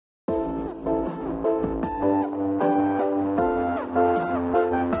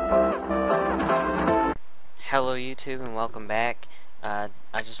YouTube, and welcome back. I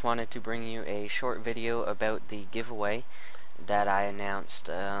just wanted to bring you a short video about the giveaway that I announced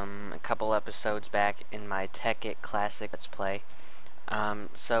a couple episodes back in my Tekkit Classic Let's Play.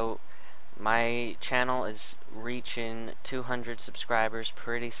 So my channel is reaching 200 subscribers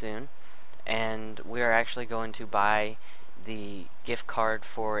pretty soon, and we are actually going to buy the gift card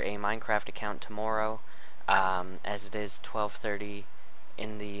for a Minecraft account tomorrow, as it is 12:30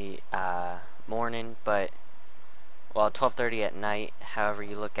 in the morning, but well, 12:30 at night, however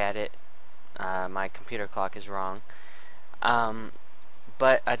you look at it. My computer clock is wrong.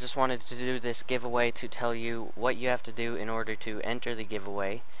 But I just wanted to do this giveaway to tell you what you have to do in order to enter the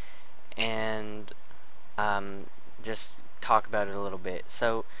giveaway, and just talk about it a little bit.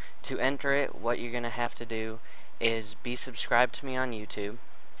 So to enter it, what you're going to have to do is be subscribed to me on YouTube,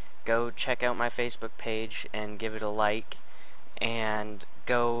 go check out my Facebook page and give it a like, and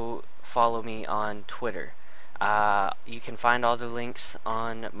go follow me on Twitter. You can find all the links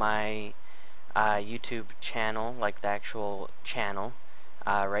on my YouTube channel, like the actual channel.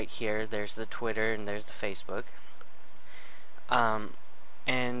 Right here, there's the Twitter and there's the Facebook.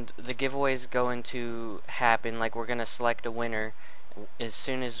 And the giveaway is going to happen, like we're going to select a winner as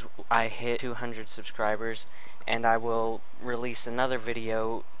soon as I hit 200 subscribers, and I will release another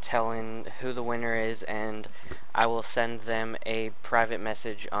video telling who the winner is, and I will send them a private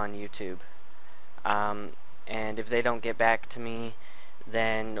message on YouTube. And if they don't get back to me,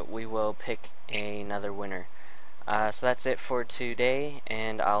 then we will pick another winner. So that's it for today,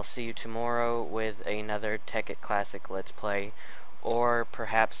 and I'll see you tomorrow with another Tekkit Classic Let's Play, or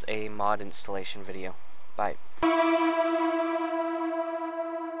perhaps a mod installation video. Bye.